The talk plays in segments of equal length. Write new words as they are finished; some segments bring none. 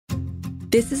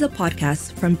This is a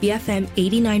podcast from BFM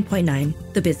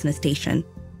 89.9, the business station.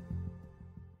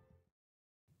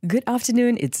 Good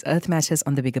afternoon, it's Earth Matters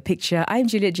on the Bigger Picture. I'm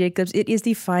Juliet Jacobs. It is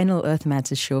the final Earth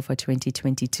Matters show for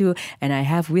 2022, and I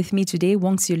have with me today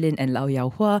Wong Siew Lin and Lau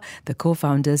Yao Hua, the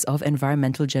co-founders of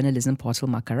environmental journalism portal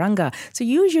Makaranga. So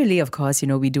usually, of course,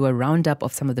 we do a roundup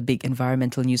of some of the big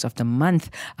environmental news of the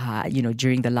month,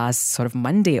 during the last sort of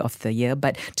Monday of the year.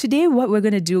 But today what we're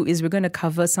going to do is we're going to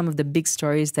cover some of the big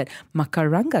stories that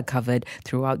Makaranga covered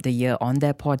throughout the year on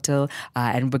their portal,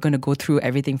 and we're going to go through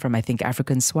everything from, I think,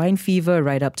 African swine fever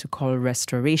right up to coral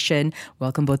restoration.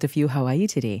 Welcome both of you. How are you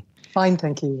today? Fine,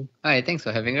 thank you. Hi, thanks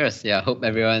for having us. Yeah, hope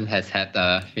everyone has had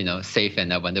safe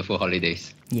and wonderful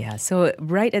holidays. Yeah, so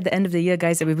right at the end of the year,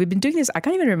 guys, we've been doing this. I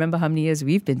can't even remember how many years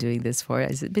we've been doing this for.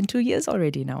 Has it been 2 years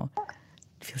already now?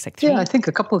 It feels like 3. Yeah, I think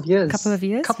a couple of years. Couple of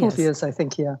years? Couple of years, I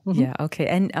think, yeah. Mm-hmm. Yeah, okay.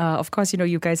 And of course,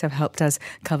 you guys have helped us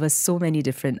cover so many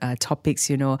different topics,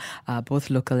 both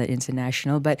local and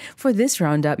international. But for this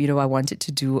roundup, I wanted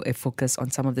to do a focus on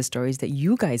some of the stories that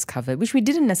you guys covered, which we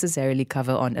didn't necessarily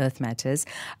cover on Earth Matters,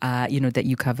 that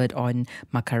you covered on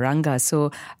Makaranga.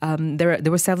 So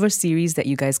there were several series that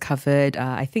you guys covered.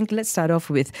 I think let's start off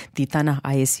with the Tanah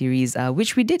Air series,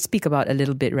 which we did speak about a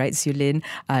little bit, right, Siew Lin,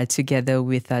 together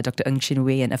with Dr. Ng Chin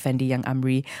Wei and Effendi Yang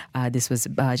Amri. This was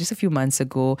just a few months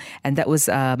ago, and that was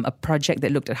a project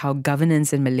that looked at how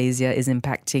governance in Malaysia is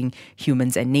impacting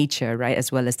humans and nature, right, as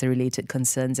well as the related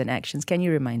concerns and actions. Can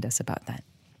you remind us about that?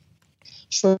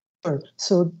 Sure.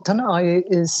 So Tanah Air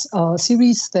is a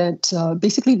series that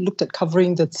basically looked at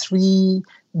covering the 3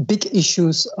 big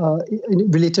issues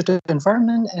related to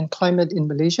environment and climate in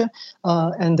Malaysia.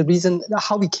 And the reason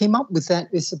how we came up with that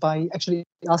is by actually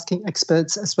asking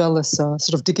experts as well as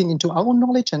sort of digging into our own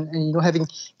knowledge and having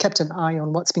kept an eye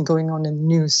on what's been going on in the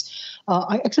news.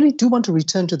 I actually do want to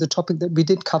return to the topic that we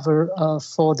did cover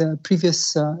for the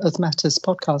previous Earth Matters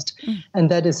podcast, and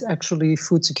that is actually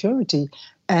food security.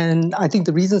 And I think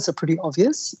the reasons are pretty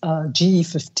obvious.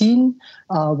 GE15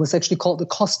 was actually called the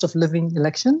cost of living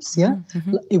elections. Yeah,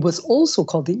 It was also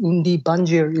called the Undi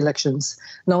Banjir elections.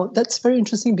 Now, that's very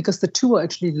interesting because the two are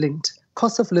actually linked.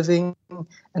 Cost of living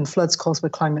and floods caused by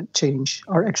climate change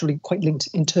are actually quite linked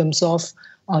in terms of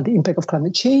the impact of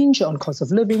climate change on cost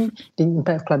of living, the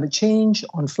impact of climate change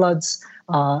on floods,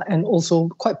 and also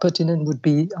quite pertinent would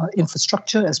be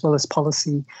infrastructure as well as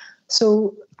policy.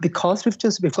 So because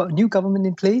we've got a new government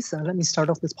in place, let me start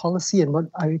off with policy and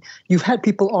you've had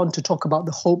people on to talk about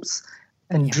the hopes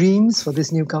and dreams for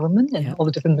this new government and all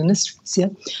the different ministries. Yeah,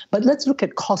 but let's look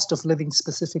at cost of living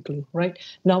specifically. Right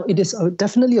now, it is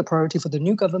definitely a priority for the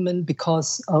new government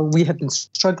because we have been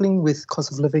struggling with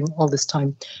cost of living all this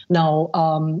time. Now,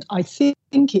 I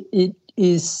think it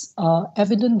is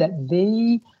evident that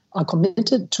they are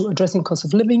committed to addressing cost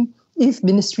of living if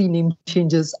ministry name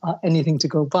changes are anything to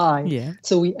go by. Yeah.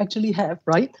 So we actually have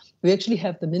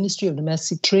the Ministry of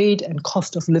Domestic Trade and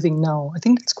Cost of Living now. I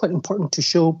think it's quite important to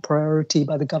show priority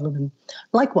by the government.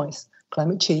 Likewise,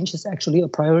 climate change is actually a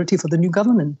priority for the new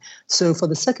government. So for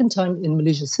the second time in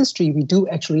Malaysia's history, we do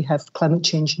actually have climate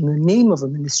change in the name of a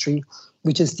ministry,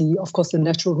 which is the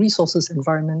Natural Resources,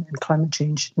 Environment and Climate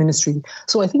Change Ministry.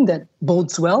 So I think that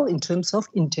bodes well in terms of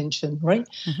intention, right?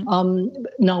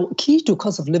 Now, key to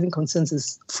cost of living concerns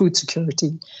is food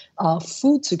security.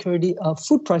 Food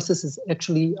prices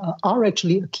are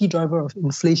actually a key driver of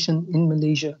inflation in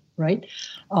Malaysia, right?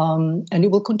 And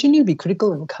it will continue to be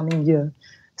critical in the coming year.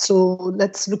 So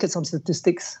let's look at some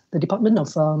statistics. The Department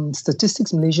of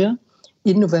Statistics Malaysia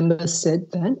in November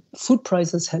said that food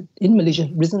prices had in Malaysia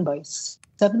risen by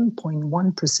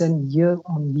 7.1% year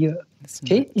on year.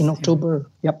 In October.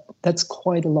 Yep, that's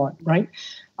quite a lot, right?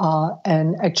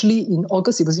 And actually in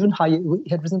August, it was even higher.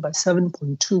 It had risen by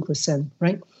 7.2%,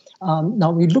 right?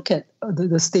 Now we look at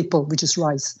the staple, which is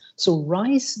rice. So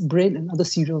rice, bread, and other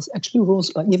cereals actually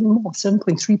rose by even more,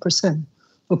 7.3%.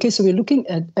 Okay, so we're looking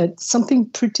at something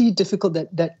pretty difficult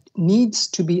that needs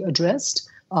to be addressed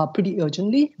pretty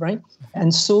urgently, right?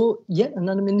 And so yet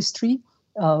another ministry,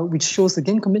 which shows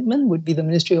again commitment, would be the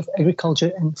Ministry of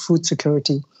Agriculture and Food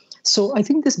Security. So I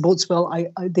think this bodes well.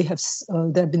 There have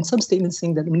been some statements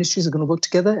saying that the ministries are going to work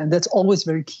together, and that's always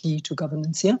very key to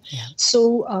governance. Yeah.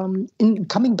 So in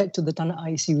coming back to the Tanah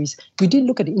Air series, we did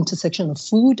look at the intersection of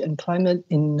food and climate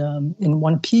in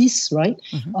one piece, right?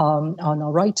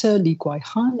 Our writer Lee Kwai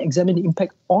Han examined the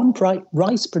impact on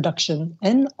rice production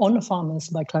and on the farmers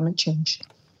by climate change.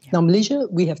 Now, Malaysia,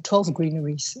 we have 12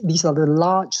 granaries. These are the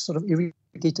large sort of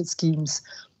irrigated schemes.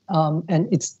 And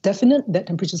it's definite that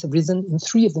temperatures have risen in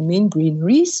 3 of the main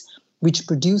granaries, which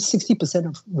produce 60%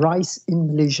 of rice in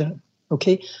Malaysia.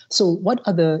 Okay, so what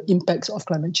are the impacts of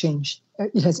climate change?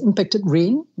 It has impacted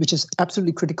rain, which is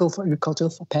absolutely critical for agriculture,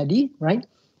 for paddy, right?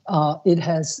 It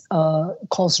has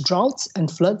caused droughts and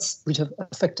floods, which have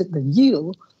affected the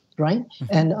yield, right?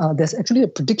 And there's actually a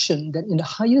prediction that in the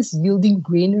highest yielding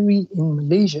granary in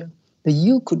Malaysia, the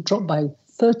yield could drop by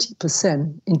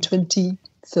 30% in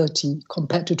 2030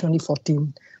 compared to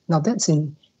 2014. Now that's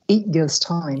in 8 years'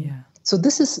 time. Yeah. So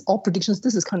this is all predictions.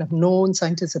 This is kind of known.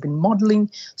 Scientists have been modeling.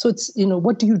 So it's,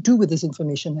 what do you do with this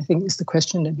information? I think is the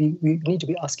question that we need to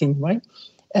be asking, right?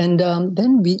 And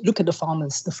then we look at the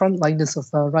farmers, the frontliners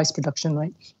of rice production,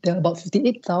 right? There are about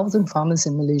 58,000 farmers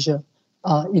in Malaysia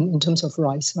in terms of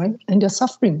rice, right? And they're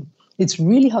suffering. It's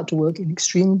really hard to work in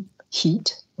extreme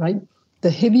heat, right? The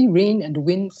heavy rain and the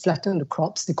wind flatten the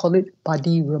crops. They call it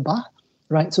padi rebah,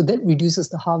 right? So that reduces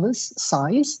the harvest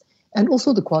size and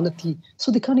also the quality.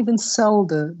 So they can't even sell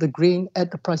the grain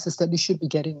at the prices that they should be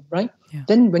getting, right? Yeah.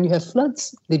 Then when you have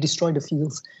floods, they destroy the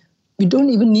fields. You don't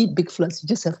even need big floods. You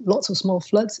just have lots of small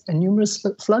floods and numerous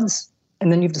floods,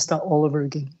 and then you have to start all over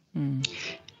again.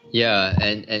 Yeah,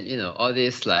 and all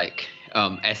this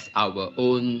as our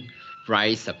own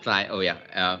rice supply. Oh yeah,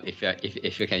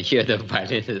 if you can hear the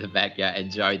violin in the back, yeah,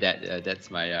 enjoy that.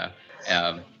 That's my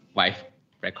wife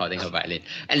recording her violin.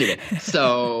 Anyway,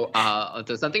 so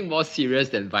onto something more serious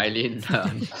than violin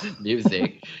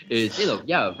music is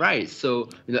right. So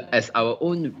as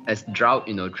drought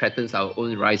threatens our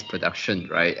own rice production,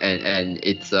 right? And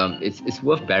it's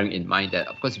worth bearing in mind that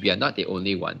of course we are not the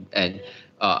only one, and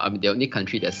the only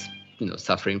country that's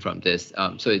suffering from this.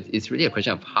 So it's really a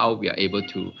question of how we are able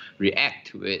to react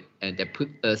to it, and that put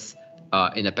us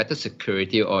in a better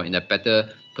security or in a better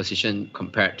position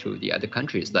compared to the other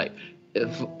countries. Like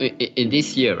in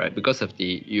this year, right, because of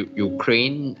the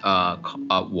Ukraine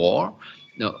war,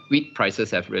 wheat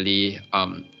prices have really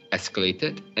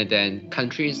escalated, and then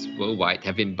countries worldwide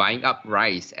have been buying up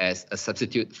rice as a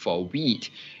substitute for wheat,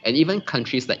 and even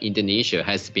countries like Indonesia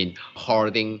has been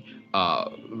hoarding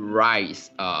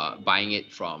rice, buying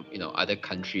it from other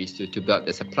countries to build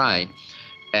the supply,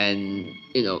 and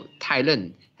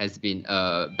Thailand has been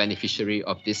a beneficiary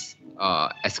of this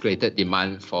escalated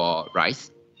demand for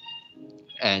rice.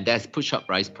 And that's pushed up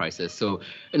rice prices. So,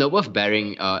 worth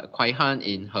bearing, Kwai Han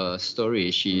in her story,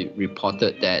 she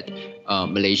reported that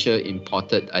Malaysia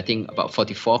imported, I think, about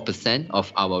 44%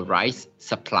 of our rice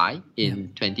supply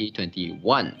in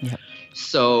 2021. Yep.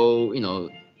 So,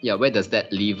 where does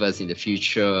that leave us in the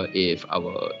future if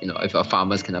our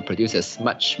farmers cannot produce as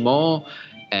much more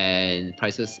and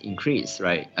prices increase,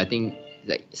 right? I think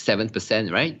like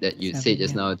 7%, right? That you said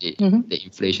just now, the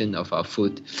inflation of our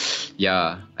food.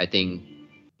 Yeah, I think.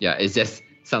 Yeah, it just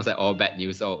sounds like all bad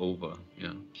news all over.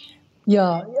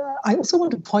 Yeah. I also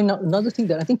want to point out another thing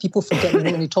that I think people forget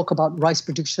when you talk about rice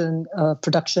production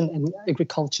and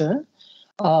agriculture,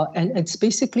 and it's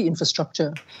basically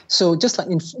infrastructure. So just like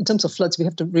in terms of floods, we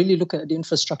have to really look at the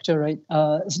infrastructure, right?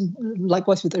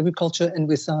 Likewise with agriculture and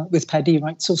with paddy,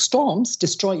 right? So storms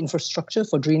destroy infrastructure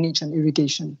for drainage and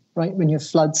irrigation, right? When you have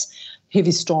floods,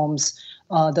 heavy storms,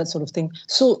 that sort of thing.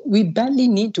 So we badly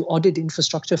need to audit the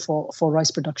infrastructure for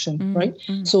rice production, right?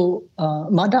 So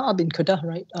Mada Ab in Kedah,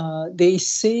 right? They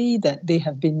say that they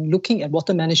have been looking at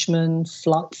water management,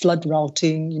 flood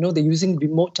routing. They're using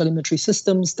remote telemetry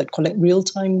systems that collect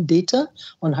real-time data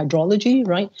on hydrology,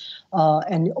 right?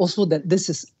 And also that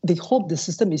they hope the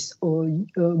system is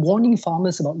warning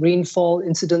farmers about rainfall,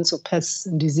 incidents of pests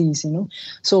and disease,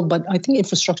 So, but I think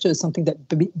infrastructure is something that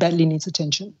badly needs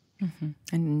attention.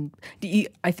 And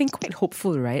I think quite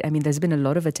hopeful, right? I mean, there's been a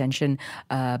lot of attention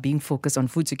being focused on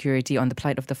food security, on the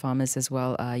plight of the farmers as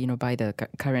well, by the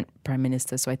current Prime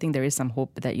Minister. So I think there is some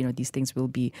hope that, these things will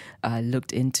be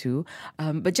looked into.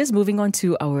 But just moving on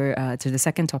to to the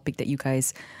second topic that you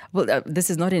guys,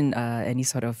 this is not in any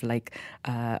sort of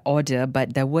order,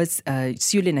 but there was,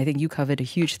 Siu Lin, I think you covered a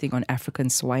huge thing on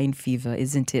African swine fever,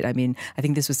 isn't it? I mean, I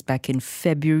think this was back in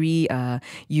February.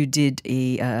 You did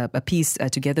a piece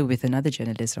together with another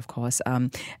journalist, of course,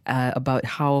 about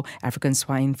how African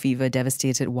swine fever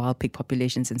devastated wild pig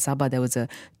populations in Sabah. There was a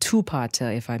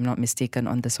two-parter, if I'm not mistaken,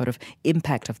 on the sort of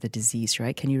impact of the disease,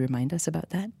 right? Can you remind us about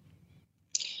that?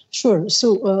 Sure.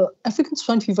 So African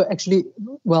swine fever actually,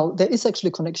 there is actually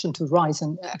a connection to rice,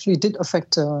 and actually did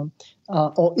affect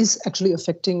or is actually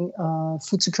affecting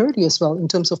food security as well in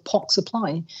terms of pork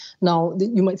supply. Now,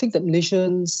 you might think that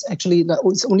Malaysians actually,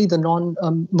 it's only the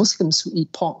non-Muslims who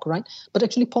eat pork, right? But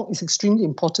actually pork is extremely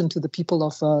important to the people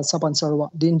of Sabah and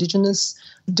Sarawak. The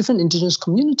different indigenous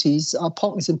communities,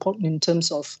 pork is important in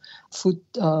terms of food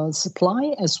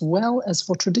supply as well as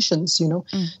for traditions,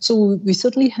 So we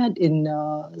certainly had in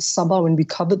Sabah when we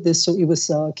covered this, so it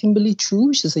was Kimberly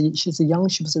Chu, she was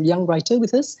a young writer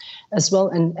with us as well,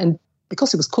 and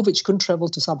because it was COVID, she couldn't travel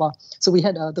to Sabah. So we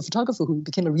had the photographer who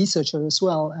became a researcher as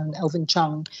well, and Alvin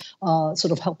Chang,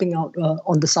 sort of helping out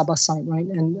on the Sabah side, right?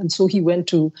 And so he went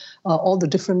to all the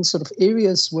different sort of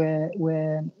areas where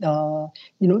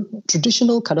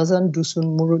traditional Kadazan,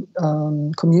 Dusun,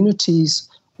 Murut communities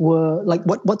were like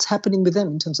what's happening with them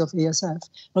in terms of ASF.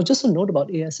 Now, just a note about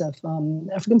ASF,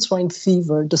 African swine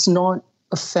fever does not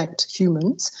affect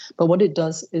humans, but what it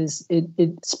does is it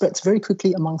spreads very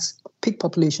quickly amongst pig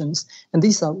populations, and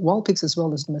these are wild pigs as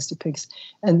well as domestic pigs.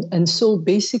 And so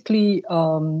basically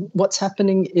what's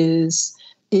happening is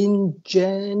in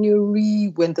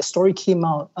January, when the story came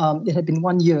out, it had been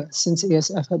 1 year since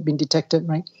ASF had been detected,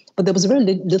 right? But there was very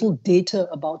little data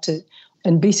about it.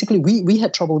 And basically, we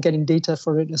had trouble getting data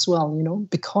for it as well,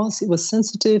 because it was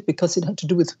sensitive, because it had to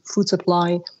do with food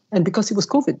supply, and because it was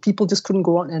COVID. People just couldn't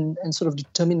go out and sort of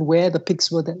determine where the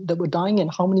pigs were that were dying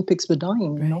and how many pigs were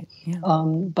dying, Yeah.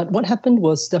 But what happened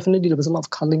was definitely there was a lot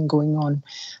of culling going on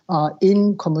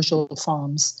in commercial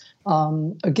farms.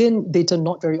 Again, data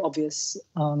not very obvious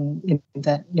in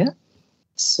that, yeah?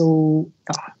 So,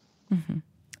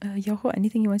 Yoho,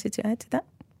 anything you wanted to add to that?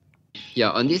 Yeah,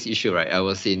 on this issue, right, I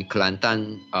was in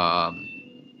Kelantan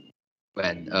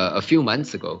when a few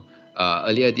months ago,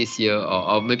 earlier this year,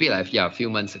 or maybe a few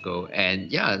months ago.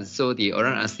 And so the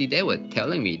Orang Asli there were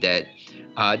telling me that,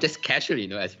 just casually,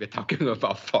 as we're talking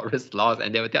about forest loss,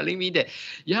 and they were telling me that,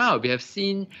 we have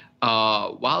seen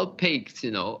wild pigs,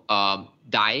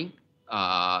 dying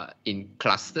in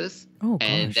clusters. Oh,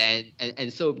 and gosh. then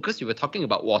and so because you were talking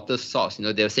about water source,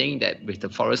 they were saying that with the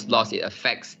forest loss, it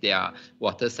affects their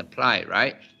water supply,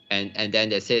 right? And then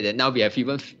they say that now we have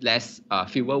even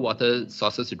fewer water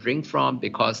sources to drink from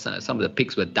because some of the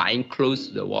pigs were dying close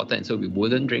to the water, and so we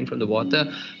wouldn't drink from the water.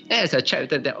 And as I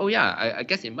checked with them, I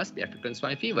guess it must be African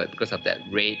swine fever because of that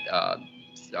red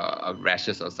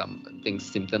rashes or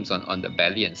symptoms on the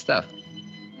belly and stuff.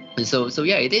 And so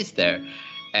it is there.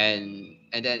 And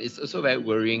then it's also very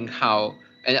worrying how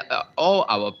all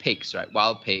our pigs, right,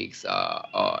 wild pigs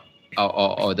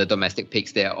or the domestic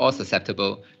pigs, they are all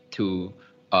susceptible to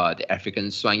the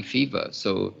African swine fever.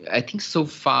 So I think so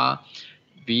far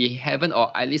we haven't,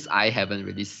 or at least I haven't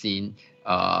really seen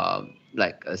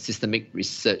like a systemic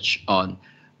research on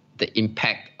the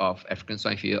impact of African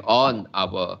swine fever on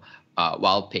our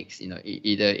wild pigs,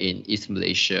 either in East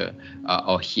Malaysia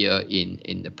or here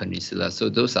in the peninsula. So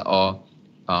those are all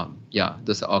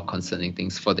concerning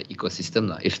things for the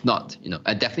ecosystem, if not,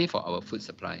 definitely for our food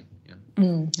supply.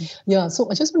 Yeah,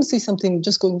 so I just want to say something,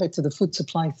 just going back to the food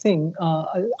supply thing.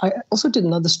 I also did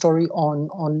another story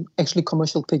on actually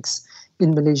commercial pigs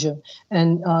in Malaysia.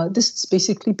 And this is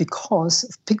basically because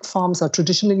pig farms are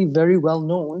traditionally very well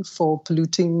known for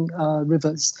polluting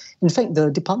rivers. In fact, the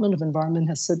Department of Environment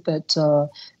has said that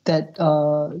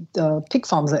the pig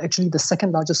farms are actually the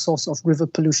second largest source of river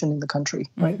pollution in the country,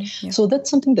 right? Mm-hmm, yeah. So that's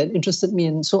something that interested me.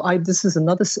 And so this is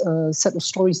another set of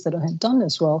stories that I had done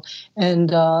as well.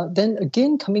 And then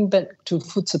again, coming back to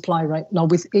food supply, right? Now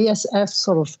with ASF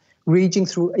sort of raging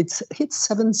through, it's hit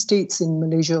 7 states in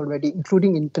Malaysia already,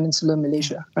 including in Peninsular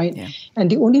Malaysia, right? Yeah.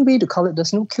 And the only way to cull it,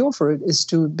 there's no cure for it, is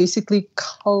to basically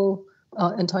cull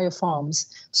entire farms.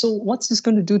 So what's this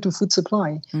going to do to food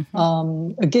supply?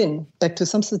 Mm-hmm. Again, back to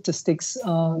some statistics,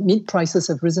 meat prices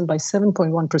have risen by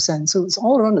 7.1%. So it's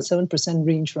all around the 7%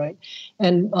 range, right?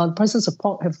 And prices of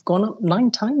pork have gone up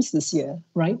 9 times this year,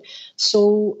 right?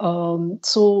 So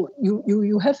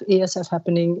you have ASF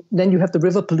happening, then you have the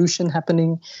river pollution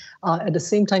happening. At the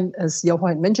same time, as Yao Hua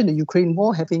had mentioned, the Ukraine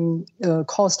war having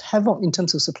caused havoc in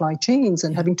terms of supply chains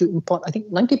and having to import, I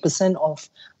think 90% of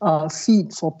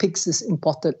feed for pigs is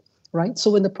imported, right? So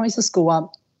when the prices go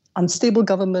up, unstable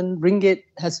government, ringgit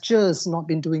has just not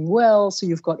been doing well. So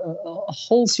you've got a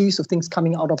whole series of things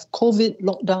coming out of COVID,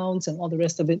 lockdowns and all the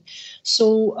rest of it.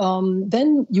 So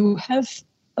then you have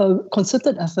a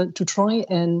concerted effort to try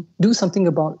and do something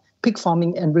about pig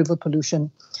farming and river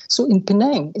pollution. So in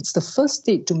Penang, it's the first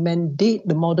state to mandate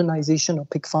the modernization of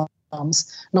pig farming.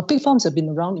 farms. Now, pig farms have been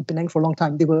around in Penang for a long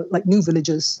time. They were like new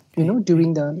villages,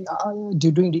 during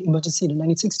the emergency in the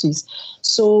 1960s.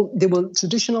 So they were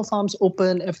traditional farms,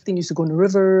 open, everything used to go in the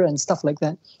river and stuff like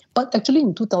that. But actually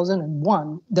in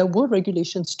 2001, there were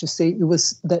regulations to say it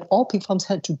was that all pig farms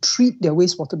had to treat their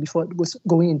wastewater before it was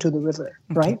going into the river,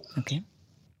 right? Okay.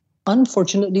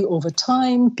 Unfortunately, over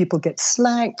time, people get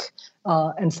slack,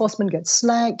 enforcement gets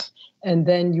slack, and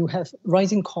then you have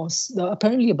rising costs.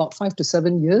 Apparently, about 5 to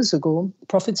 7 years ago,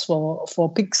 profits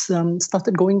for pigs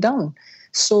started going down.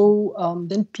 So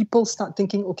then people start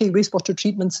thinking, okay, wastewater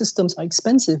treatment systems are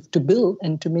expensive to build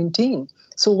and to maintain.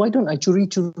 So why don't I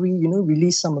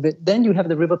release some of it? Then you have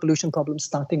the river pollution problem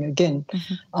starting again.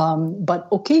 But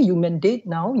okay, you mandate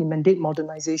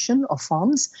modernization of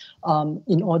farms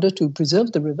in order to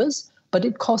preserve the rivers, but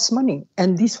it costs money.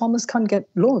 And these farmers can't get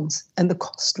loans. And the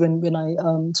cost, when I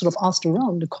sort of asked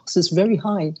around, the cost is very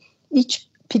high. Each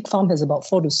pig farm has about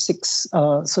 4 to 6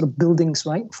 sort of buildings,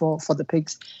 right, for the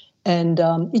pigs. And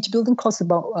each building costs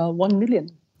about 1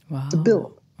 million to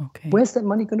build. Okay. Where's that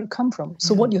money going to come from?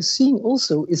 So what you're seeing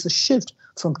also is a shift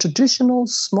from traditional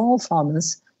small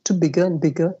farmers to bigger and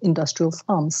bigger industrial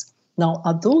farms. Now,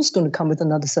 are those going to come with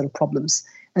another set of problems?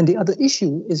 And the other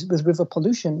issue is with river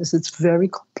pollution is it's very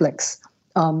complex.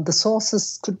 The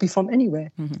sources could be from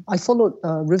anywhere. I followed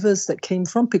rivers that came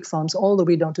from pig farms all the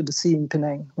way down to the sea in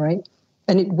Penang, right?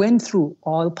 And it went through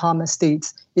oil palm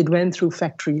estates. It went through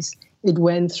factories. It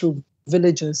went through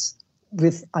villages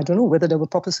with, I don't know whether there were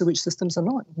proper sewage systems or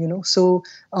not, So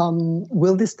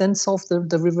will this then solve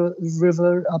the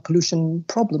river pollution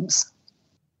problems?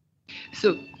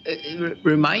 So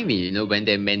remind me, when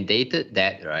they mandated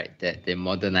that, right, that the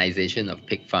modernization of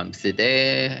pig farms, did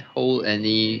they hold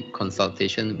any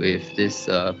consultation with these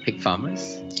pig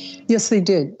farmers? Yes, they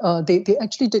did. They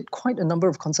actually did quite a number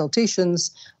of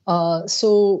consultations.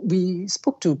 So we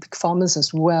spoke to pig farmers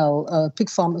as well, pig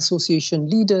farm association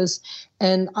leaders.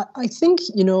 And I think,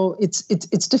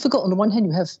 it's difficult. On the one hand,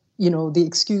 you have, the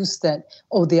excuse that,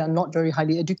 they are not very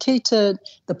highly educated.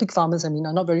 The pig farmers, are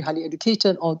not very highly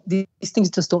educated, or these things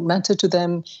just don't matter to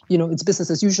them. It's business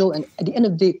as usual. And at the end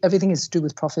of the day, everything is to do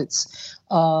with profits.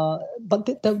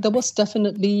 But there was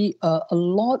definitely a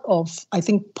lot of, I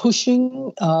think,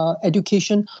 pushing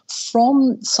education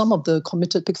from some of the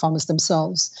committed pig farmers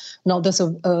themselves. Now, there's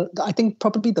I think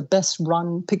probably the best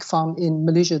run pig farm in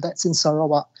Malaysia, that's in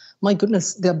Sarawak. My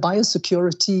goodness, their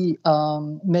biosecurity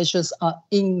measures are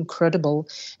incredible.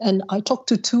 And I talked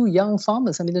to 2 young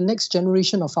farmers. The next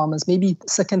generation of farmers, maybe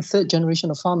second, third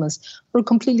generation of farmers, are a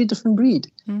completely different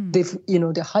breed.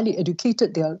 They're highly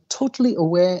educated. They are totally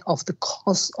aware of the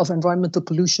cost of environmental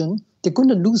pollution. They're going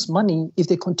to lose money if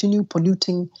they continue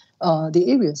polluting the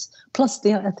areas. Plus,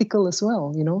 they are ethical as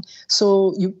well,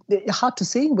 So it's hard to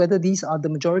say whether these are the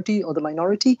majority or the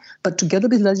minority, but together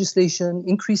with legislation,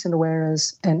 increase in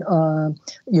awareness, and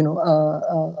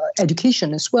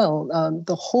education as well,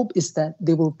 the hope is that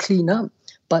they will clean up.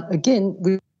 But again,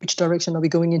 which direction are we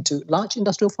going into? Large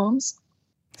industrial farms?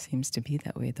 Seems to be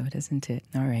that way, though, doesn't it?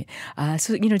 All right.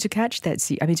 So, to catch that,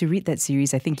 to read that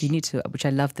series, I think you need to, which I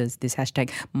love this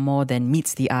hashtag, more than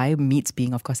meets the eye. Meets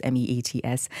being, of course,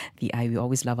 MEATS, the eye. We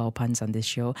always love our puns on this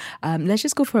show. Let's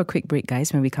just go for a quick break,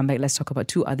 guys. When we come back, let's talk about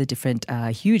 2 other different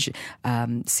huge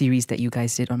series that you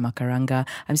guys did on Macaranga.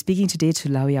 I'm speaking today to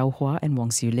Lau Yau Hua and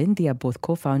Wong Siu Lin. They are both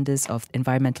co-founders of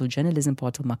environmental journalism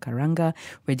portal Macaranga.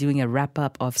 We're doing a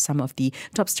wrap-up of some of the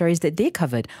top stories that they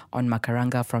covered on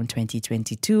Macaranga from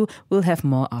 2022. We'll have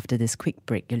more after this quick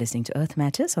break. You're listening to Earth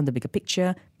Matters on The Bigger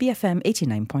Picture, BFM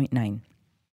 89.9.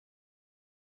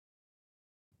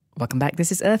 Welcome back.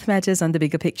 This is Earth Matters on The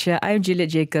Bigger Picture. I'm Juliet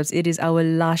Jacobs. It is our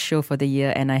last show for the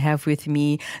year, and I have with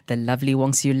me the lovely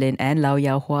Wong Siu Lin and Lau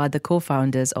Yau Hua, the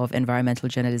co-founders of environmental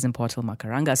journalism portal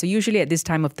Macaranga. So usually at this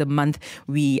time of the month,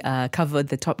 we cover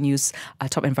the top news,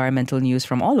 top environmental news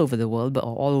from all over the world,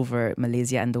 or all over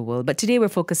Malaysia and the world. But today we're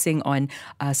focusing on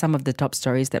some of the top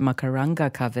stories that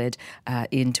Macaranga covered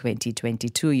in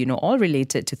 2022, all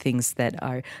related to things that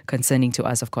are concerning to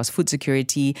us. Of course, food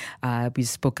security. We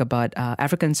spoke about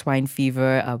African swine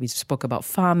fever. We spoke about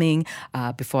farming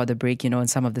before the break, and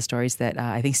some of the stories that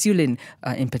I think Siu Lin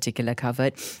in particular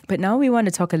covered. But now we want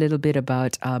to talk a little bit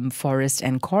about forest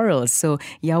and corals. So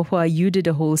Yau Hua, you did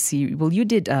a whole series. Well, you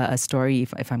did a story,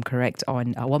 if I'm correct,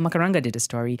 on Macaranga did a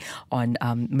story on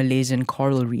Malaysian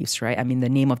coral reefs, right? The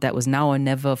name of that was Now or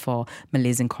Never for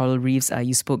Malaysian coral reefs.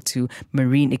 You spoke to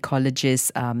marine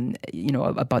ecologists,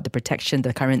 about the protection,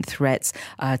 the current threats.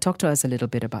 Talk to us a little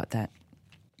bit about that.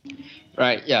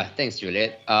 Right. Yeah. Thanks,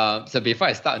 Juliet. So before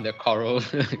I start on the coral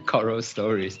coral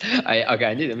stories,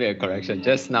 I need to make a correction.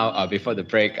 Just now, before the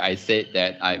break, I said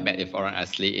that I met with Orang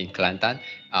Asli in Kelantan,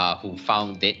 who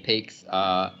found dead pigs.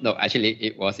 No, actually,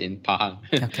 it was in Pahang.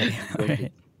 Okay, all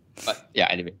right. But yeah,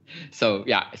 anyway. So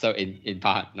yeah, so in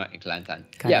Pahang, not in Kelantan.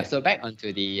 Got it. So back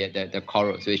onto the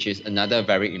corals, which is another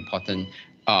very important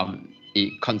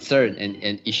concern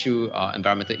and issue,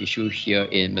 environmental issue here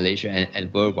in Malaysia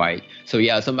and worldwide. So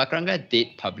Makaranga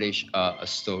did publish a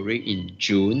story in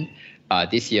June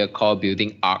this year called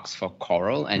Building Arcs for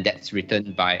Coral, and that's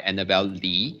written by Annabelle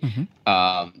Lee.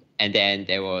 And then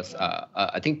there was,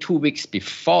 I think 2 weeks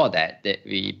before that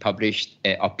we published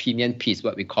an opinion piece,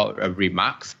 what we call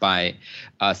remarks by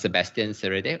Sebastian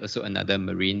Serede, also another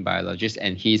marine biologist,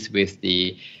 and he's with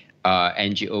the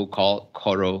NGO called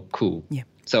Coral Coup. Yeah.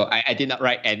 So I did not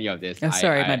write any of this. Oh,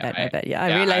 sorry, my bad. Yeah,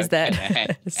 I realized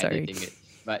that. Sorry.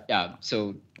 But yeah,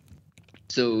 so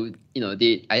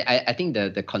I think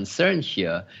the concern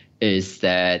here is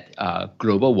that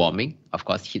global warming, of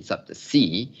course, heats up the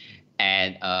sea,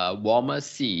 and a warmer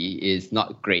sea is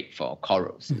not great for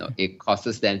corals. It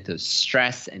causes them to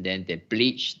stress, and then they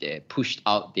bleach. They pushed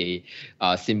out the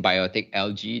symbiotic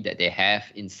algae that they have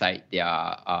inside their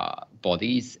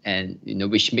bodies, and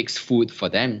which makes food for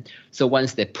them. So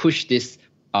once they push these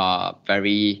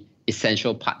very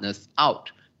essential partners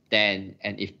out, then,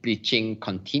 and if bleaching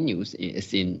continues,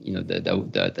 as in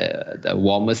the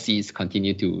warmer seas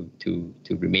continue to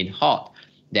remain hot,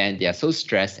 then they are so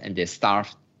stressed and they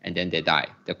starve, and then they die,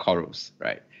 the corals,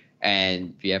 right?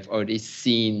 And we have already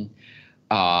seen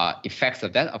effects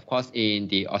of that, of course, in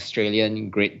the Australian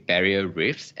Great Barrier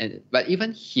Reefs, but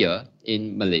even here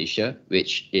in Malaysia,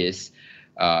 which is,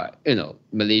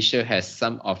 Malaysia has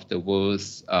some of the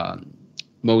world's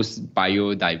most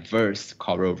biodiverse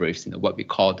coral reefs, what we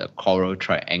call the Coral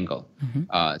Triangle.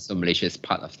 So Malaysia is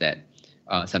part of that,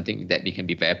 something that we can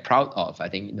be very proud of. I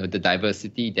think the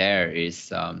diversity there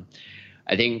is,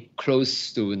 I think,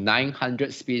 close to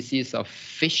 900 species of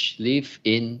fish live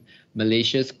in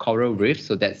Malaysia's coral reef.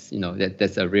 So that's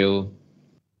that's a real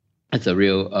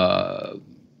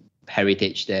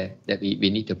heritage there that we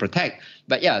need to protect.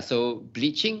 But yeah, so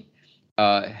bleaching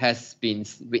has been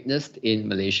witnessed in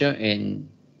Malaysia in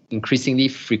increasingly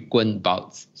frequent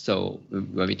bouts. So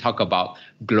when we talk about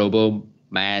global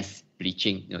mass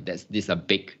bleaching, these are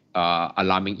big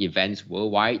alarming events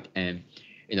worldwide. And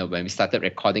when we started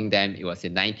recording them, it was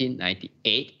in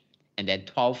 1998, and then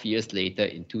 12 years later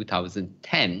in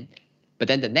 2010. But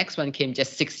then the next one came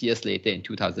just 6 years later in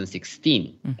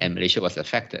 2016, and Malaysia was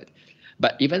affected.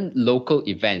 But even local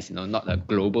events, not a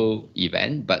global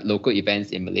event, but local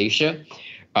events in Malaysia,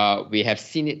 we have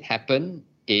seen it happen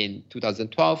in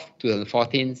 2012,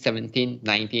 2014, 17,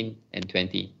 19, and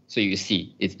 20. So you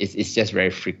see, it's just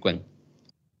very frequent.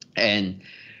 And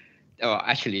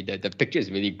actually, the picture is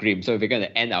really grim. So we're going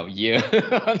to end our year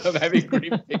on a very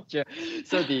grim picture.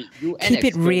 So the UN Keep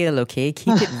it real, okay?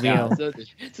 Keep it real.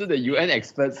 So the UN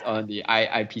experts on the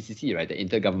IPCC, right, the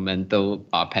Intergovernmental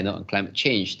Panel on Climate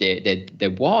Change,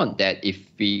 they warned that if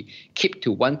we keep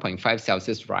to 1.5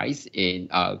 Celsius rise in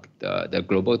the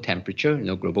global temperature,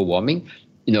 global warming,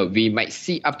 we might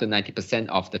see up to 90%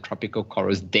 of the tropical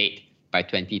corals dead by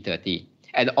 2030.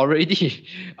 And already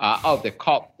out of the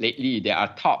COP lately, there are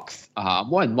talks,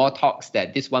 more and more talks,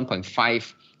 that this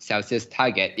 1.5 Celsius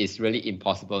target is really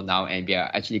impossible now, and we are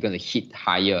actually going to hit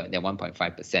higher than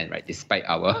 1.5%, right? Despite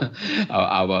our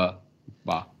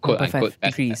quote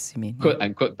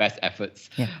unquote best efforts.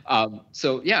 Yeah.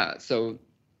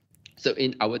 So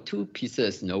in our two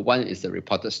pieces, one is a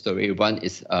reported story, one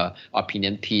is an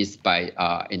opinion piece by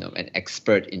an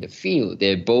expert in the field.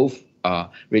 They both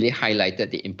really highlighted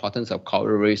the importance of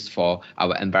coral reefs for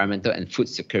our environmental and food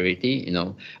security.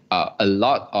 A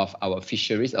lot of our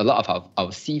fisheries, a lot of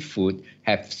our seafood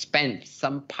have spent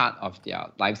some part of their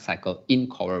life cycle in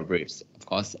coral reefs, of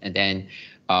course. And then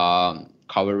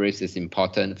coral reefs is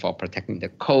important for protecting the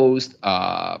coast,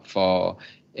 for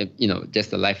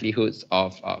just the livelihoods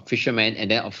of fishermen,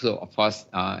 and then also, of course,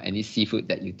 any seafood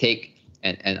that you take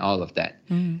and all of that.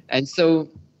 And so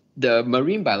the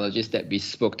marine biologist that we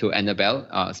spoke to, Annabelle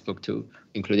spoke to,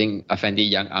 including Afendi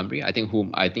Yang Amri,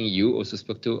 whom you also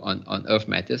spoke to on Earth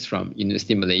Matters from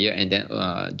University of Malaya, and then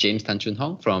James Tan Chun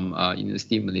Hong from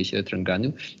University of Malaysia,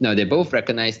 Terengganu. Now, they both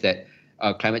recognize that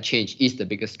climate change is the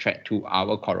biggest threat to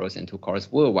our corals and to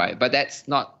corals worldwide. But that's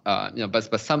not,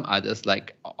 but some others,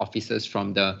 like officers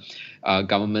from the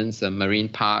government's Marine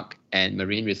Park and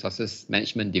Marine Resources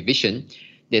Management Division,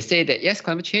 they say that, yes,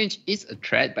 climate change is a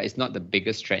threat, but it's not the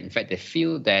biggest threat. In fact, they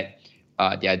feel that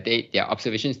their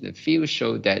observations in the field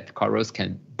show that corals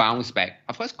can bounce back.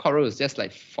 Of course, corals, just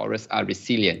like forests, are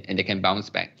resilient and they can bounce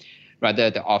back. Rather,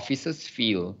 the officers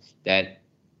feel that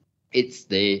it's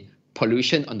the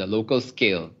pollution on the local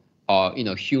scale, or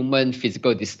human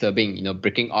physical disturbing,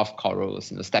 breaking off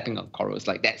corals, stepping on corals,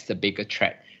 like that's the bigger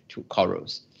threat to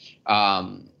corals.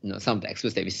 Some of the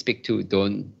experts that we speak to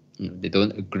they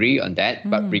don't agree on that.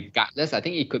 But regardless, I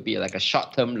think it could be like a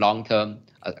short-term, long-term,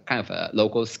 kind of a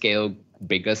local scale,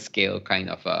 bigger scale kind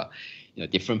of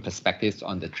different perspectives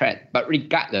on the threat. But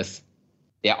regardless,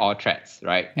 they're all threats,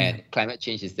 right? And climate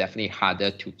change is definitely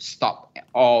harder to stop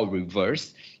or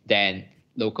reverse than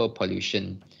local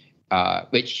pollution,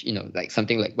 which, like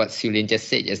something like what Siu Lin just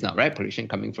said just now, right? Pollution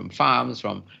coming from farms,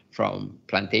 from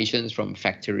plantations, from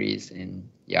factories. And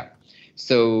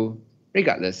so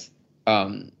regardless,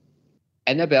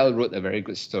 Annabelle wrote a very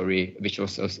good story, which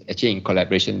was actually in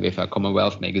collaboration with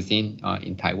Commonwealth Magazine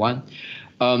in Taiwan,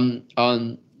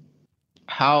 on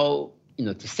how,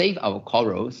 to save our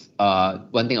corals.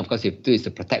 One thing, of course, you have to do is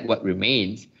to protect what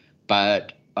remains.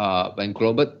 But when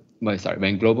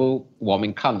global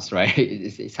warming comes, right,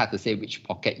 it's hard to say which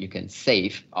pocket you can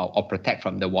save or protect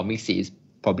from the warming seas.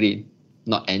 Probably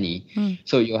not any.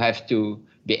 So you have to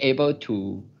be able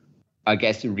to, I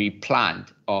guess,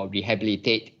 replant or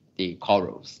rehabilitate the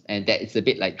corals. And that is a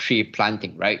bit like tree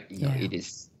planting, right? It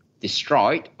is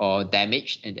destroyed or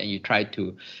damaged, and then you try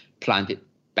to plant it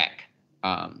back.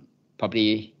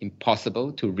 Probably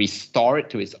impossible to restore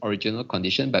it to its original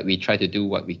condition, but we try to do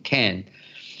what we can.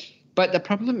 But the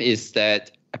problem is that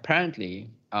apparently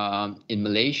in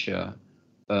Malaysia,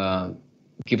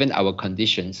 given our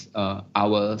conditions,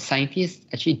 our scientists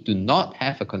actually do not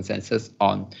have a consensus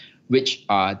on which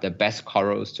are the best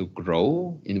corals to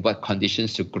grow, in what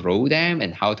conditions to grow them,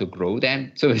 and how to grow them.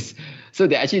 So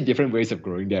there are actually different ways of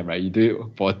growing them, right? You do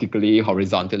it vertically,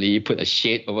 horizontally, put a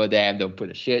shade over them, don't put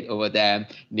a shade over them,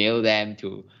 nail them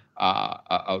to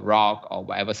a rock or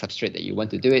whatever substrate that you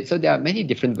want to do it. So there are many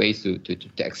different ways to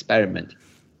experiment.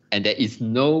 And there is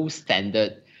no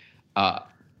standard,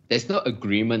 there's no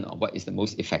agreement on what is the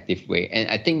most effective way. And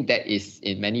I think that is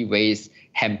in many ways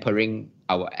hampering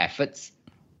our efforts.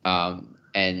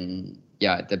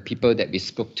 The people that we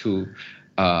spoke to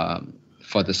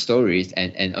for the stories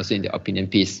and also in the opinion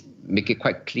piece make it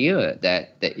quite clear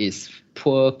that there is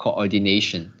poor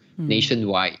coordination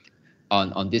nationwide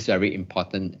on this very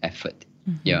important effort.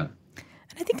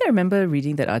 And I think I remember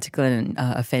reading that article and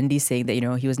Effendi saying that,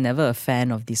 he was never a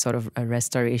fan of these sort of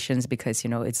restorations because,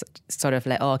 it's sort of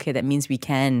like, oh, okay, that means we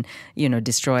can,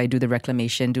 destroy, do the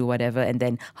reclamation, do whatever, and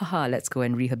then, let's go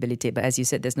and rehabilitate. But as you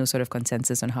said, there's no sort of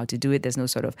consensus on how to do it. There's no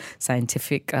sort of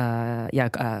scientific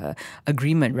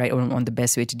agreement, right, on the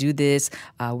best way to do this,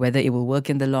 whether it will work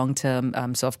in the long term.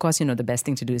 So, of course, the best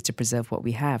thing to do is to preserve what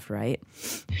we have, right?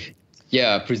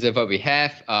 Yeah, preserve what we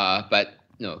have, but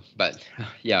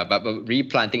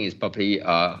replanting is probably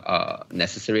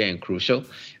necessary and crucial.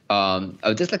 I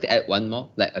would just like to add one more,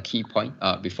 like a key point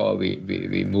before we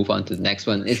move on to the next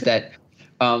one, is that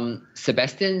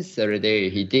Sebastian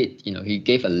Serede, he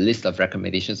gave a list of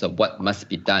recommendations of what must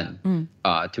be done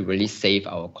to really save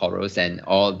our corals and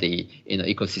all the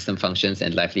ecosystem functions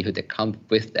and livelihood that come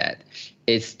with that.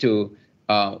 Is to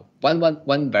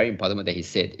one very important one that he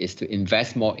said is to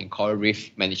invest more in coral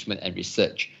reef management and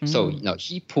research. So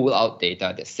he pulled out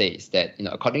data that says that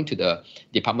according to the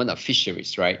Department of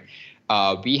Fisheries, right,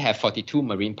 we have 42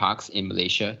 marine parks in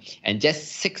Malaysia, and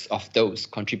just 6 of those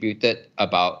contributed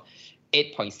about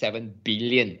 8.7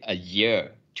 billion a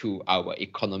year to our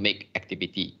economic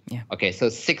activity. Okay, so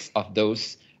 6 of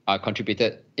those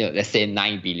contributed, let's say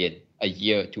 9 billion a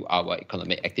year to our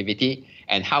economic activity.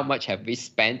 And how much have we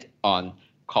spent on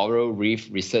coral reef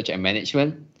research and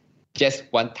management? Just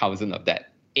 1,000 of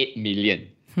that, 8 million.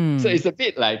 So it's a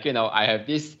bit like, I have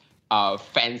this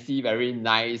fancy, very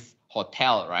nice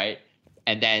hotel, right?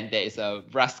 And then there is a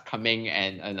rust coming,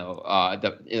 and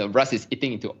the rust is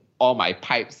eating into all my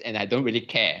pipes, and I don't really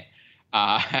care.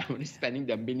 I'm only spending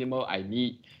the minimal I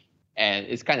need, and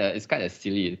it's kind of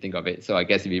silly to think of it. So I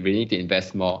guess we really need to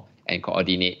invest more and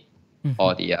coordinate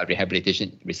all the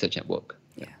rehabilitation research and work.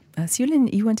 Siu Lin,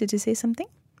 you wanted to say something?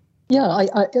 Yeah,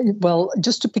 well,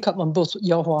 just to pick up on both what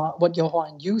Yao Hua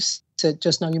and you said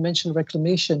just now, you mentioned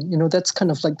reclamation. That's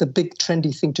kind of like the big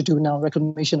trendy thing to do now,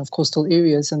 reclamation of coastal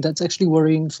areas. And that's actually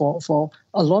worrying for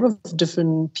a lot of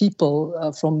different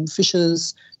people, from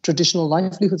fishers, traditional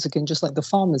livelihoods, again, just like the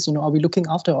farmers. Are we looking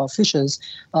after our fishers?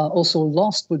 Also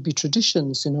lost would be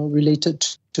traditions, related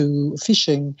to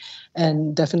fishing,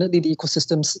 and definitely the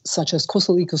ecosystems such as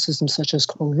coastal ecosystems such as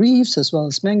coral reefs, as well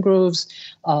as mangroves,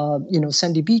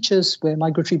 sandy beaches where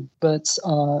migratory birds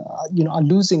are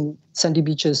losing sandy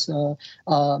beaches,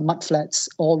 mud flats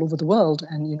all over the world.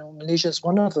 And Malaysia is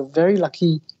one of the very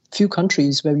lucky few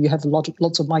countries where you have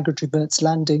lots of migratory birds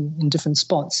landing in different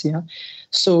spots. Yeah,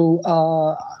 so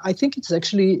I think it's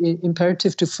actually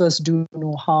imperative to first do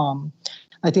no harm.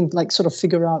 I think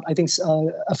figure out, I think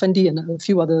Effendi and a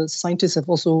few other scientists have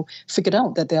also figured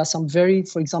out that there are some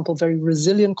for example, very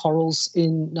resilient corals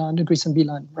in Negeri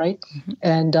Sembilan, right? Mm-hmm.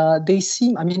 And they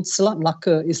seem, Selat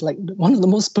Melaka is like one of the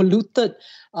most polluted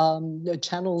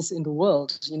channels in the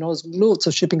world. There's loads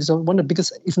of shipping. So one of the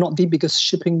biggest, if not the biggest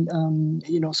shipping,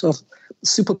 sort of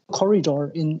super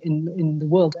corridor in the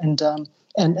world.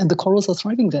 And the corals are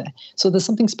thriving there. So there's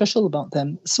something special about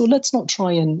them. So let's not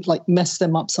try and mess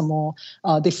them up some more.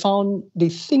 They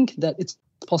think that it's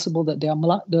possible that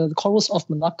the corals of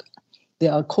Malacca,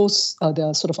 there are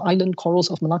sort of island corals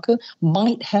of Malacca,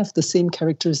 might have the same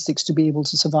characteristics to be able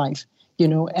to survive.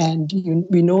 And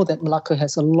we know that Malacca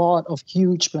has a lot of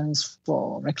huge plans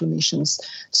for reclamations.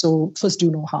 So first, do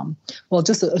no harm. Well,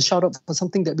 just a shout out for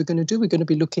something that we're going to do. We're going to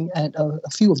be looking at a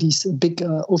few of these big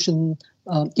ocean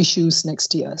issues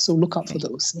next year. So look out for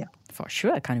those. Yeah. For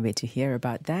sure. I can't wait to hear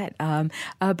about that.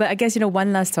 But I guess,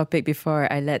 one last topic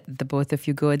before I let the both of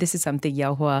you go. This is something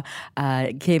Yau Hua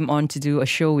came on to do a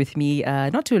show with me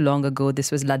not too long ago.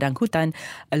 This was Ladang Hutan,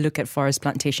 a look at forest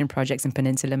plantation projects in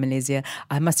Peninsular Malaysia.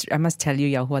 I must tell you,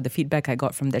 Yau Hua, the feedback I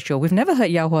got from that show. We've never heard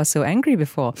Yau Hua so angry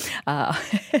before. So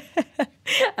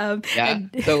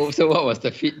what was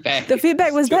the feedback? The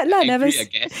feedback was that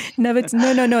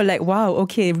No. Like, wow,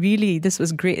 okay, really, this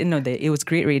was great. It was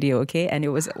great radio, okay, and it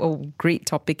was a great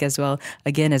topic as well.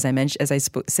 Again, as I mentioned,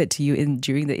 said to you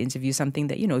during the interview, something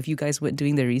that if you guys weren't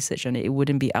doing the research on it, it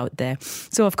wouldn't be out there.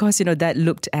 So of course, that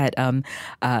looked at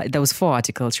there was 4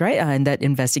 articles, right, and that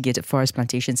investigated forest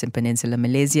plantations in Peninsular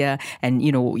Malaysia, and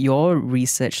your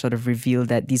research sort of revealed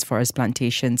that these forest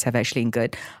plantations have actually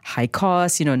incurred high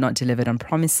costs, not delivered on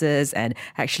promises, and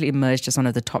actually emerged as one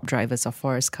of the top drivers of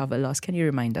forest cover loss. Can you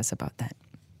remind us about that?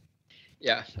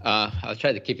 Yeah, I'll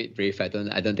try to keep it brief. I don't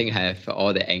think I have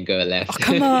all the anger left. Oh,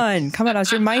 come on! I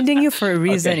was reminding you for a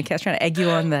reason. Okay. I kept trying to egg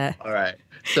you on there. All right.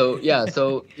 So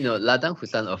Ladang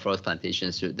Hutan or forest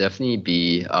plantations should definitely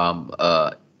be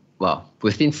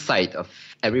within sight of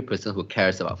every person who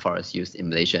cares about forest use in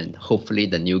Malaysia, and hopefully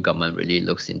the new government really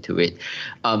looks into it.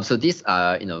 So these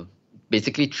are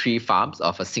basically tree farms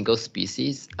of a single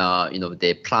species.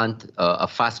 They plant a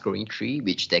fast-growing tree,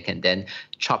 which they can then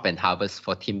chop and harvest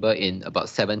for timber in about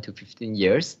 7 to 15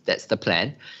 years. That's the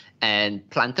plan. And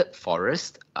planted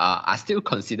forests are still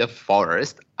considered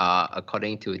forest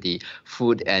according to the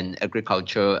Food and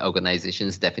Agriculture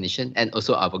Organization's definition and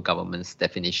also our government's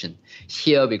definition.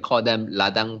 Here we call them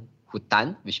Ladang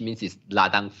Hutan, which means it's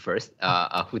ladang first.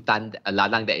 A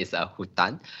ladang that is a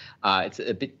hutan. It's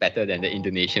a bit better than the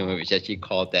Indonesian one, which actually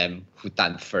call them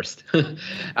hutan first.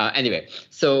 Anyway,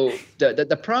 so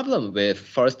the problem with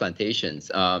forest plantations,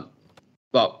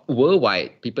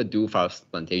 worldwide people do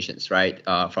forest plantations, right?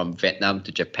 From Vietnam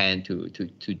to Japan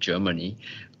to Germany.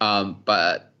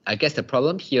 But I guess the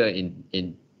problem here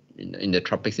in the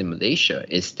tropics in Malaysia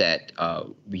is that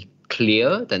we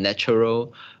clear the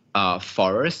natural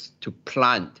forest to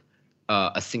plant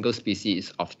a single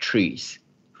species of trees,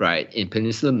 right? In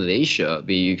Peninsular Malaysia,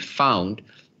 we found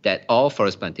that all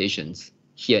forest plantations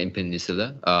here in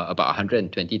Peninsula, about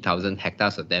 120,000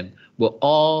 hectares of them, were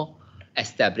all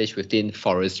established within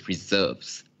forest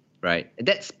reserves, right?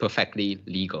 That's perfectly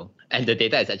legal. And the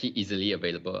data is actually easily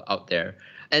available out there.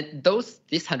 And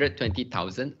these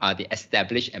 120,000 are the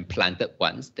established and planted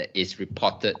ones that is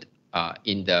reported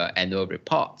in the annual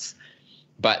reports.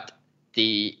 But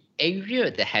the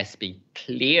area that has been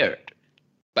cleared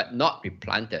but not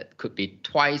replanted could be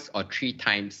 2 or 3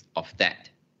 times of that,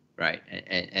 right?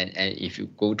 And if you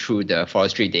go through the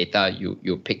forestry data,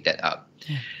 you pick that up.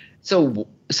 Yeah.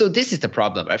 So this is the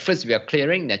problem, right? First, we are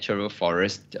clearing natural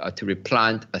forest to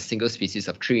replant a single species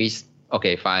of trees.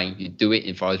 Okay, fine, you do it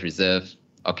in forest reserve.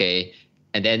 Okay,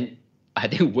 and then I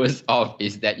think worse off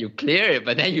is that you clear it,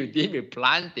 but then you didn't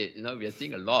replant it. We are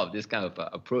seeing a lot of this kind of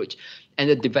approach, and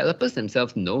the developers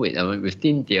themselves know it. I mean,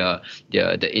 within the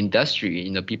industry,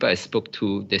 people I spoke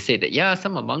to, they say that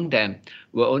some among them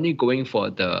were only going for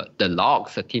the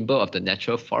logs, the timber of the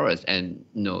natural forest, and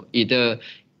either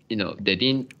they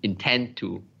didn't intend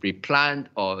to replant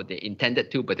or they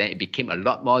intended to, but then it became a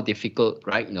lot more difficult,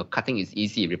 right? Cutting is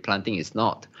easy, replanting is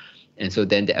not, and so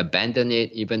then they abandoned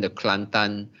it. Even the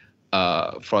Kelantan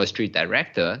forestry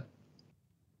director,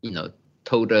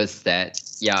 told us that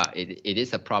it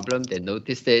is a problem. They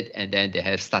noticed it, and then they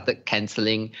have started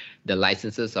cancelling the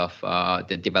licenses of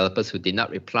the developers who did not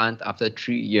replant after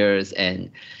 3 years, and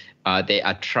they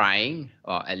are trying,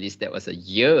 or at least that was a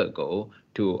year ago,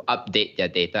 to update their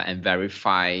data and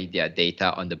verify their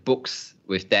data on the books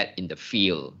with that in the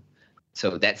field.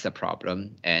 So that's a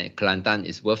problem, and Kelantan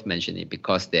is worth mentioning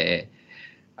because I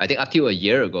think up to a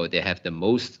year ago, they have the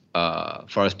most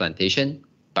forest plantation,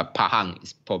 but Pahang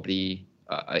is probably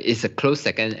is a close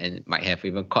second and might have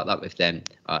even caught up with them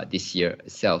this year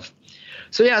itself.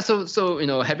 So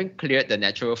having cleared the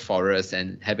natural forest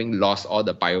and having lost all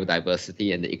the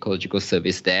biodiversity and the ecological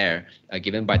service there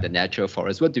given by the natural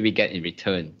forest, what do we get in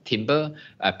return? Timber?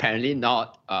 Apparently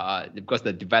not, because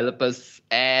the developers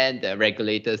and the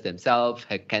regulators themselves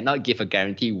cannot give a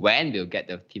guarantee when we'll get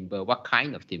the timber, what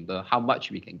kind of timber, how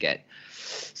much we can get.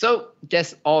 So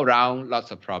just all around,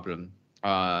 lots of problem.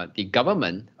 The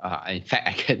government, in fact,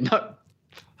 I cannot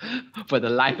for the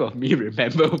life of me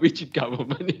remember which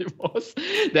government it was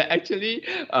that actually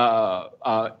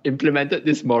implemented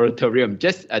this moratorium.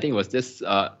 I think it was this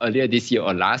earlier this year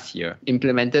or last year,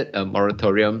 implemented a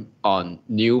moratorium on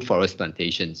new forest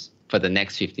plantations for the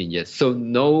next 15 years. So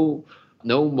no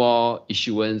more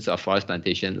issuance of forest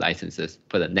plantation licenses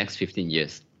for the next 15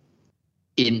 years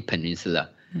in Peninsula.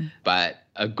 But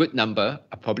a good number,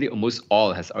 probably almost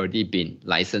all, has already been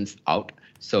licensed out.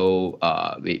 So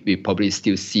we probably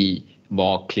still see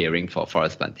more clearing for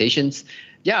forest plantations.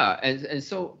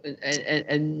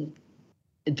 And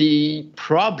the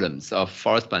problems of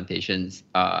forest plantations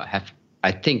have,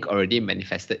 I think, already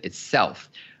manifested itself.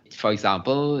 For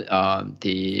example,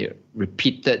 the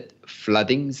repeated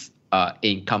floodings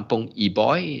in Kampung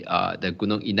Iboy, the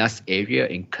Gunung Inas area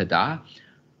in Kedah.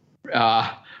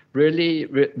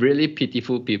 Really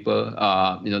pitiful people,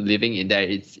 living in there.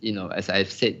 It's, as I've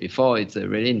said before, it's a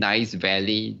really nice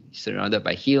valley surrounded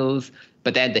by hills.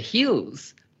 But then the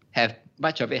hills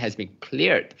much of it has been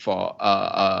cleared for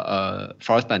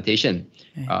forest plantation.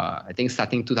 I think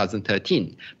starting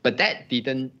 2013. But that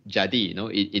didn't jadi,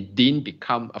 it didn't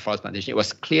become a forest plantation. It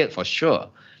was cleared for sure,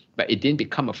 but it didn't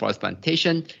become a forest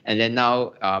plantation. And then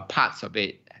now parts of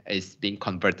it is being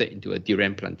converted into a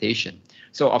durian plantation.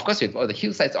 So of course, with all the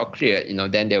hillsides all clear,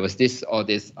 then there was all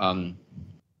this, I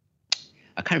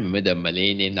can't remember the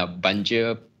Malay name now,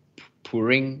 banjir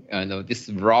pouring, these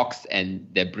rocks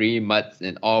and debris, mud,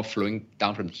 and all flowing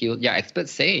down from the hill. Yeah,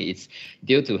 experts say it's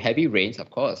due to heavy rains,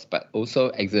 of course, but also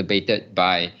exacerbated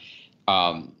by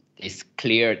this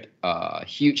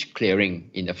huge clearing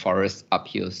in the forest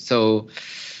uphill. So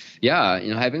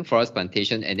having forest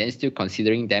plantation and then still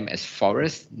considering them as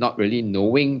forests, not really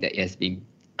knowing that it has been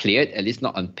cleared, at least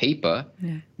not on paper,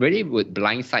 really would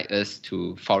blindside us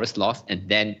to forest loss and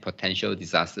then potential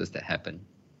disasters that happen.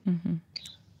 Mm-hmm.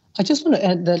 I just want to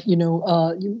add that,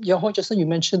 Yahua, just now you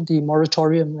mentioned the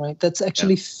moratorium, right? That's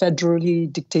actually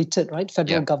federally dictated, right?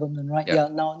 Federal government, right? Yeah.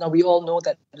 Now we all know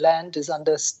that land is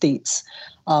under states.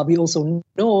 We also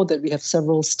know that we have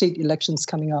several state elections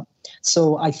coming up.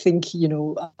 So I think,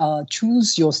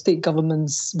 choose your state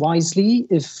governments wisely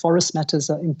if forest matters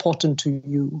are important to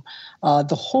you.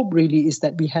 The hope really is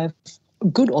that we have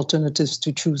good alternatives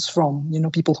to choose from,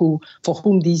 people for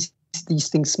whom these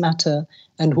things matter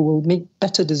and who will make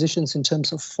better decisions in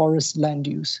terms of forest land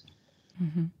use.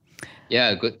 Mm-hmm.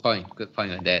 Yeah, good point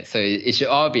on that. So it should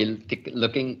all be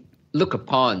look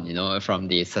upon, from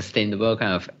the sustainable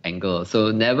kind of angle.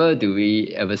 So never do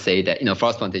we ever say that,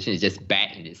 forest plantation is just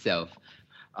bad in itself.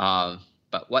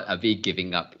 But what are we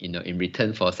giving up, in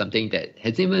return for something that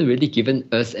hasn't even really given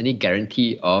us any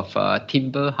guarantee of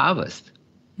timber harvest?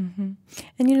 Mm-hmm.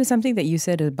 And something that you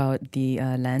said about the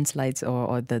landslides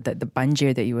or the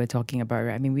banjir that you were talking about,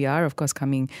 right? I mean, we are of course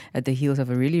coming at the heels of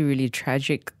a really, really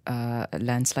tragic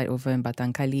landslide over in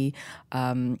Batang Kali.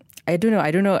 I don't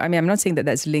know. I mean, I'm not saying that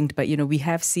that's linked, but we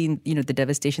have seen the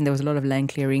devastation. There was a lot of land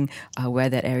clearing where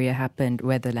that area happened,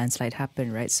 where the landslide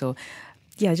happened, right? So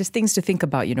just things to think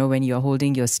about, when you're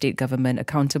holding your state government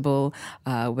accountable,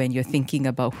 when you're thinking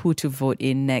about who to vote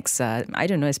in next. I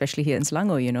don't know, especially here in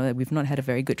Selangor, we've not had a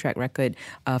very good track record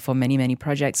for many, many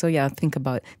projects. So think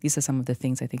about, these are some of the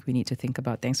things I think we need to think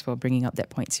about. Thanks for bringing up that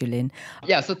point, Siu Lin.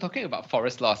 Yeah, so talking about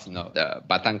forest loss, the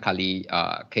Batang Kali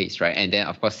case, right? And then,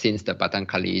 of course, since the Batang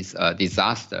Kali's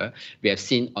disaster, we have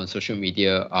seen on social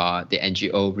media the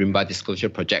NGO Rimba Disclosure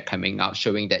Project coming out,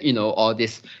 showing that, all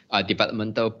these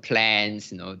developmental plans,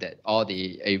 that all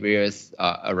the areas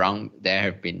around there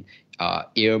have been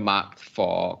earmarked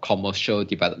for commercial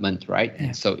development, right? Yeah.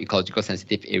 And so ecological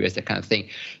sensitive areas, that kind of thing.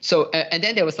 So, and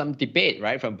then there was some debate,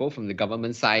 right, from the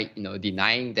government side,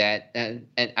 denying that. And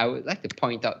I would like to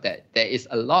point out that there is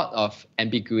a lot of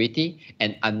ambiguity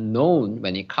and unknown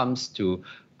when it comes to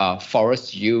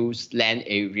forest use, land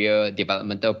area,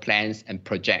 developmental plans, and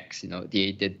projects.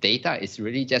 The data is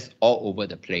really just all over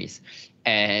the place.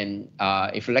 And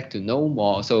if you'd like to know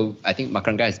more, so I think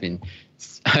Makaranga has been,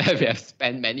 we have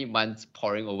spent many months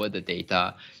poring over the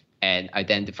data and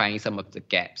identifying some of the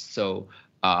gaps. So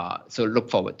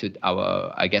look forward to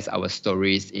our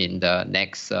stories in the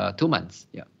next 2 months.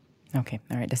 Yeah. Okay.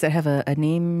 All right. Does that have a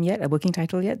name yet, a working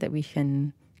title yet that we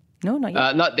can... No, not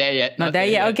yet. Not there yet. Not there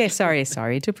yet. Okay, sorry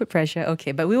to put pressure.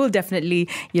 Okay, but we will definitely,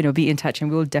 be in touch,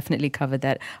 and we will definitely cover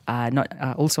that.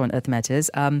 Also on Earth Matters.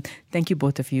 Thank you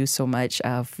both of you so much.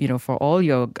 For all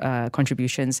your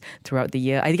contributions throughout the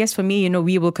year. I guess for me,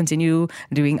 we will continue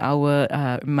doing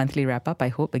our monthly wrap up. I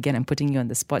hope. Again, I'm putting you on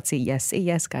the spot. Say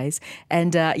yes, guys.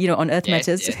 And on Earth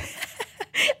Matters. Yes.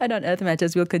 And on Earth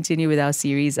Matters, we'll continue with our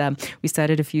series. We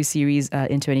started a few series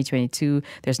in 2022.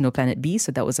 There's No Planet B,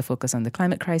 so that was a focus on the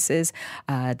climate crisis.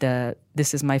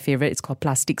 This is my favorite. It's called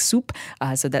Plastic Soup.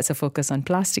 So that's a focus on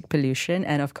plastic pollution.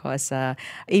 And of course,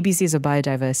 ABCs of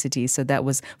biodiversity. So that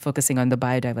was focusing on the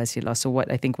biodiversity loss. So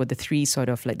what I think were the three sort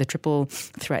of like the triple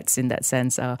threats in that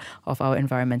sense of our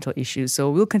environmental issues. So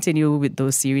we'll continue with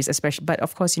those series, especially, but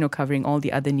of course, covering all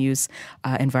the other news,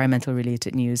 environmental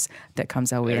related news that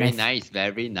comes our way.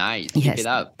 Very nice. Yes, keep it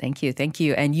up. Thank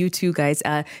you. And you too, guys.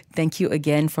 Thank you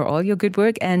again for all your good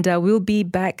work. And we'll be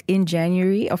back in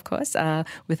January, of course,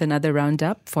 with another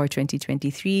roundup for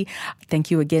 2023.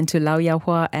 Thank you again to Lau Yao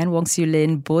Hua and Wong Siu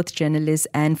Lin, both journalists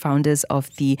and founders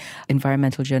of the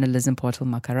environmental journalism portal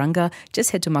Makaranga. Just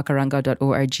head to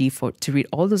makaranga.org to read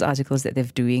all those articles that they're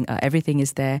doing. Everything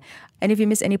is there. And if you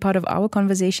miss any part of our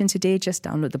conversation today, just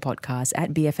download the podcast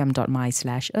at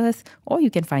bfm.my/earth, or you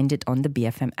can find it on the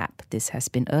BFM app. This has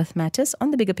been Earth Matters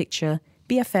on The Bigger Picture,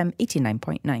 BFM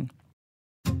 89.9.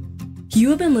 You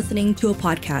have been listening to a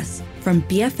podcast from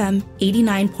BFM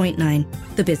 89.9,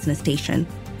 the business station.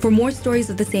 For more stories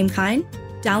of the same kind,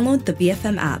 download the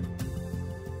BFM app.